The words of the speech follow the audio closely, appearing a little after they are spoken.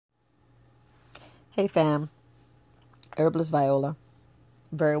Hey fam, Herbalist Viola,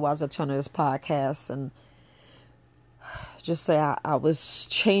 very wise attorney this podcast, and just say I was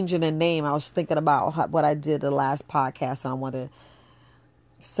changing the name. I was thinking about what I did the last podcast, and I want to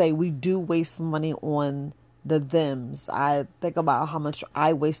say we do waste money on the thems. I think about how much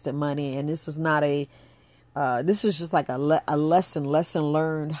I wasted money, and this is not this is just like a lesson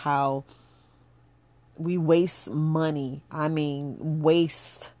learned how we waste money. I mean,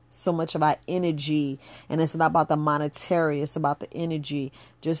 waste so much of our energy, and it's not about the monetary, it's about the energy.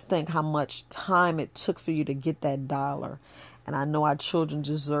 Just think how much time it took for you to get that dollar. And I know our children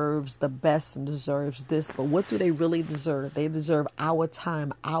deserves the best and deserves this, but what do they really deserve? They deserve our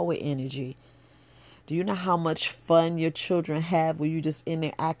time, our energy. Do you know how much fun your children have when you just in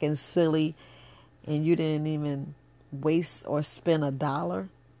there acting silly and you didn't even waste or spend a dollar?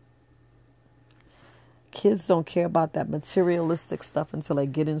 Kids don't care about that materialistic stuff until they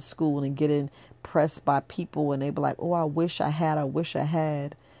get in school and get impressed by people, and they be like, oh, I wish I had, I wish I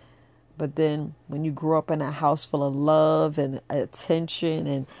had. But then when you grow up in a house full of love and attention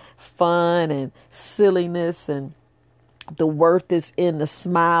and fun and silliness, and the worth is in the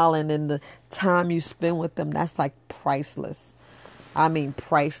smile and in the time you spend with them, that's like priceless. I mean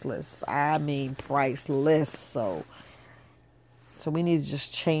priceless. I mean priceless. So we need to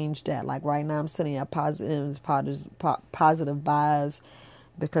just change that. Like right now, I'm sending out positive vibes,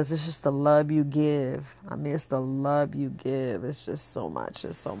 because it's just the love you give. I mean, it's the love you give. It's just so much.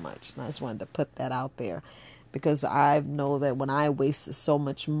 It's so much. And I just wanted to put that out there, because I know that when I wasted so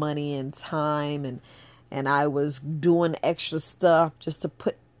much money and time, and I was doing extra stuff just to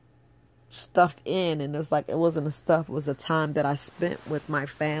put stuff in, and it was like, it wasn't the stuff, it was the time that I spent with my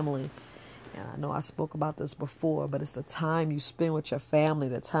family. And I know I spoke about this before, but it's the time you spend with your family,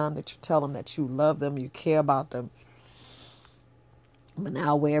 the time that you tell them that you love them, you care about them. But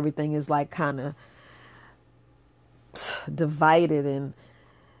now where everything is like kind of divided, and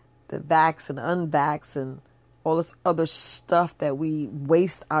the vax and unvax and all this other stuff that we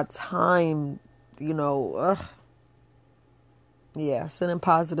waste our time, yeah, sending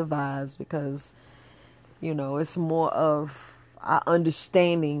positive vibes, because, it's more of our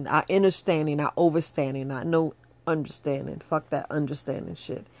understanding, our understanding, our overstanding, not no understanding. Fuck that understanding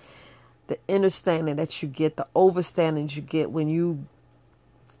shit. The understanding that you get, the overstanding you get when you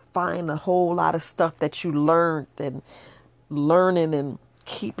find a whole lot of stuff that you learned and learning and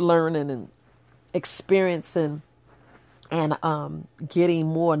keep learning and experiencing, and getting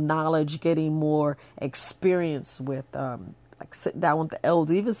more knowledge, getting more experience with, like sit down with the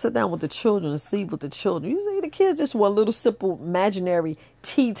elders, even sit down with the children and see with the children. You see the kids just want a little simple imaginary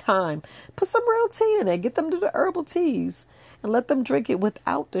tea time. Put some real tea in there. Get them to the herbal teas and let them drink it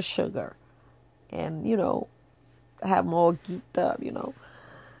without the sugar. And, have them all geeked up,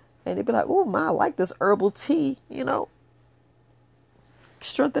 And they'd be like, oh, my, I like this herbal tea,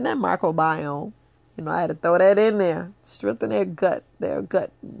 Strengthen that microbiome. I had to throw that in there. Strengthen their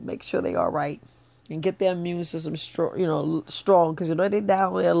gut. Make sure they are right. And get their immune system strong, because they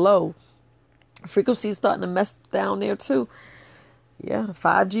down there low. Frequency starting to mess down there too. Yeah, the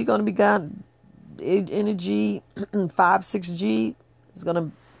 5G gonna be gone. Energy 5-6G is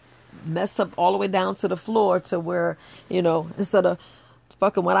gonna mess up all the way down to the floor, to where instead of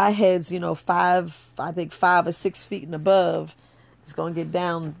fucking with our heads, 5 or 6 feet and above, it's gonna get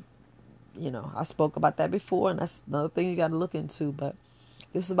down. I spoke about that before, and that's another thing you got to look into. But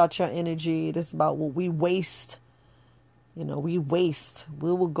this is about your energy. This is about what we waste. We waste.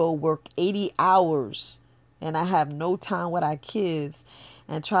 We will go work 80 hours, and I have no time with our kids,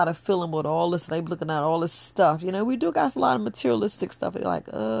 and try to fill them with all this. They looking at all this stuff. We do got a lot of materialistic stuff. They're like,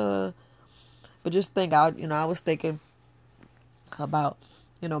 But just think out. I was thinking about,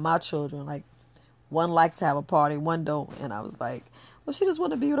 my children. Like, one likes to have a party, one don't. And I was like, well, she just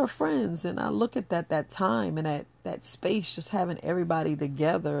want to be with her friends. And I look at that time and that space, just having everybody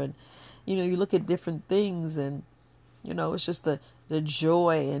together. And, you look at different things, and, it's just the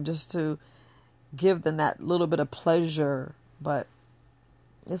joy, and just to give them that little bit of pleasure. But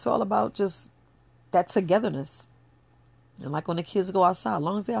it's all about just that togetherness. And like when the kids go outside, as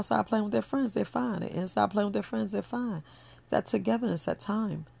long as they're outside playing with their friends, they're fine. They're inside playing with their friends, they're fine. It's that togetherness, that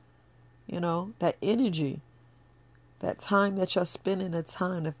time. That energy, that time that you're spending, the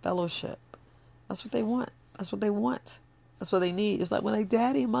time, the fellowship. That's what they want. That's what they want. That's what they need. It's like when they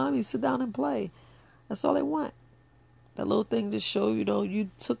daddy and mommy sit down and play. That's all they want. That little thing to show, you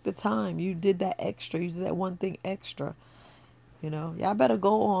took the time. You did that extra. You did that one thing extra. Y'all better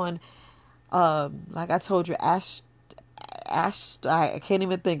go on, like I told you, I can't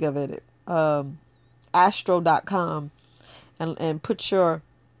even think of it, astro.com, and put your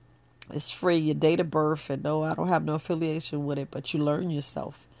It's free, your date of birth, and no, I don't have no affiliation with it, but you learn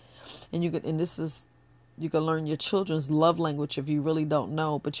yourself. And you can learn your children's love language if you really don't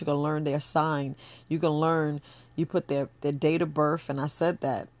know, but you can learn their sign. You can learn, you put their date of birth, and I said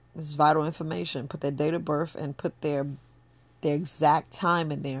that. This is vital information. Put their date of birth and put their exact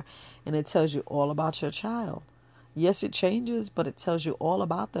time in there, and it tells you all about your child. Yes, it changes, but it tells you all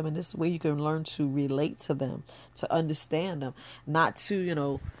about them, and this is where you can learn to relate to them, to understand them, not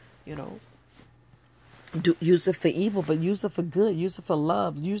to, use it for evil, but use it for good, use it for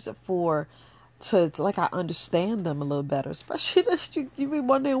love, use it for to like I understand them a little better. Especially you be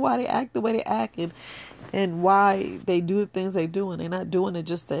wondering why they act the way they act, and why they do the things they do, and they're not doing it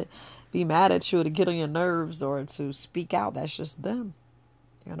just to be mad at you or to get on your nerves or to speak out. That's just them,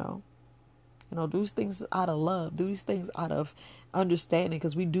 do these things out of love, do these things out of understanding,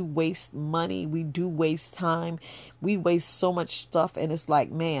 because we do waste money, we do waste time, we waste so much stuff, and it's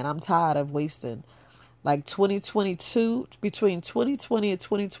like, man, I'm tired of wasting. Like 2022, between 2020 and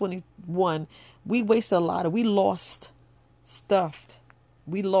 2021, we wasted a lot we lost stuff.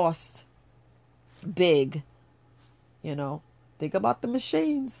 We lost big, Think about the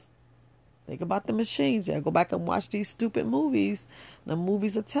machines. Think about the machines. Yeah, go back and watch these stupid movies. The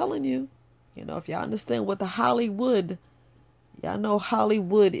movies are telling you, if y'all understand what the Hollywood, y'all know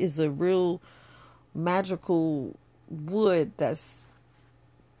Hollywood is a real magical wood that's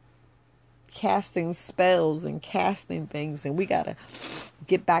casting spells and casting things, and we gotta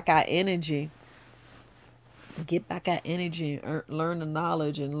get back our energy, and learn the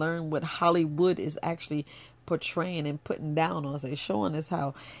knowledge and learn what Hollywood is actually portraying and putting down on us. They're showing us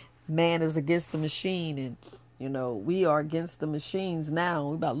how man is against the machine, and we are against the machines now.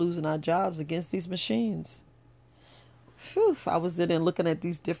 We're about losing our jobs against these machines. Whew. I was there looking at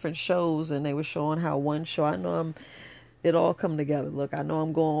these different shows, and they were showing how one show, I know it all come together. Look, I know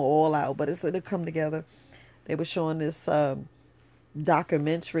I'm going all out, but it'll come together. They were showing this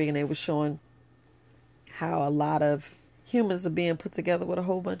documentary, and they were showing how a lot of humans are being put together with a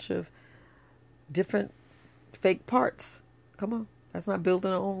whole bunch of different fake parts. Come on, that's not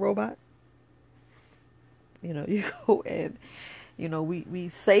building our own robot. You go and, we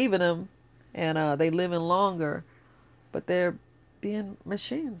saving them, and they living longer, but they're being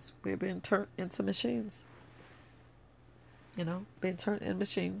machines. We're being turned into machines. Being turned into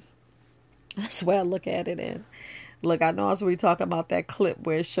machines. That's the way I look at it. And look, I know I was really talking about that clip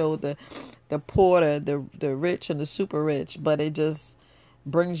where it showed the poor, the rich, and the super rich, but it just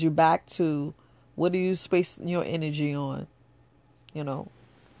brings you back to, what are you spacing your energy on?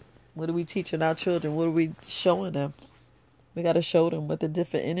 What are we teaching our children? What are we showing them? We got to show them what the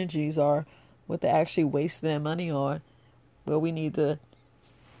different energies are, what they're actually wasting their money on, where we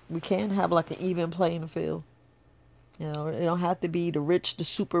can have like an even playing field. It don't have to be the rich, the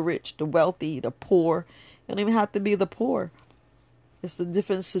super rich, the wealthy, the poor. It don't even have to be the poor. It's the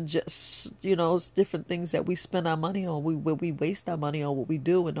different, it's different things that we spend our money on. We waste our money on what we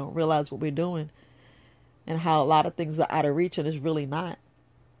do and don't realize what we're doing. And how a lot of things are out of reach and it's really not.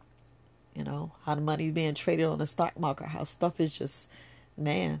 How the money is being traded on the stock market, how stuff is just,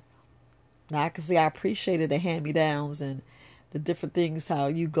 man. Now I can see I appreciated the hand-me-downs and the different things, how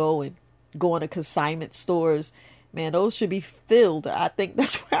you go into consignment stores. Man, those should be filled. I think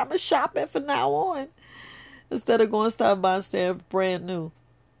that's where I'm shopping from now on. Instead of going to start buying stuff brand new.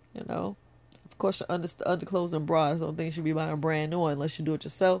 Of course, the underclothes and bras, I don't think you should be buying brand new unless you do it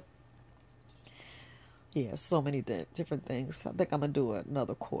yourself. Yeah, so many different things. I think I'm going to do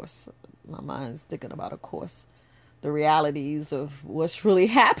another course. My mind's thinking about a course. The realities of what's really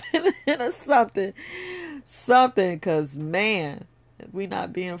happening or something. Because, man, if we're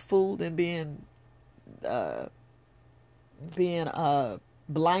not being fooled and being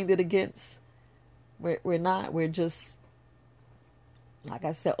blinded against, we're not. We're just, like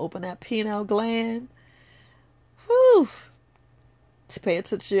I said, open that pineal gland. Whew. To pay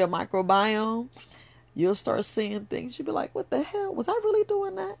attention to your microbiome. You'll start seeing things. You'll be like, what the hell? Was I really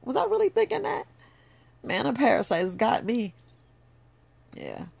doing that? Was I really thinking that? Man, a parasite has got me.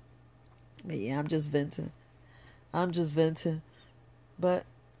 Yeah. But yeah, I'm just venting. But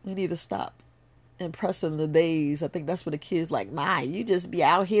we need to stop impressing the days. I think that's what the kids like, you just be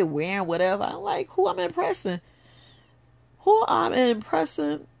out here wearing whatever. I'm like, who I'm impressing?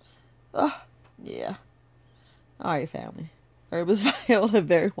 Yeah. All right, family. Herb is Viola and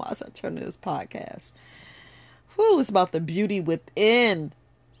very wise. I turn to this podcast. It's about the beauty within.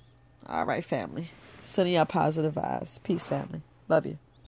 All right, family. Sending y'all positive vibes. Peace, family. Love you.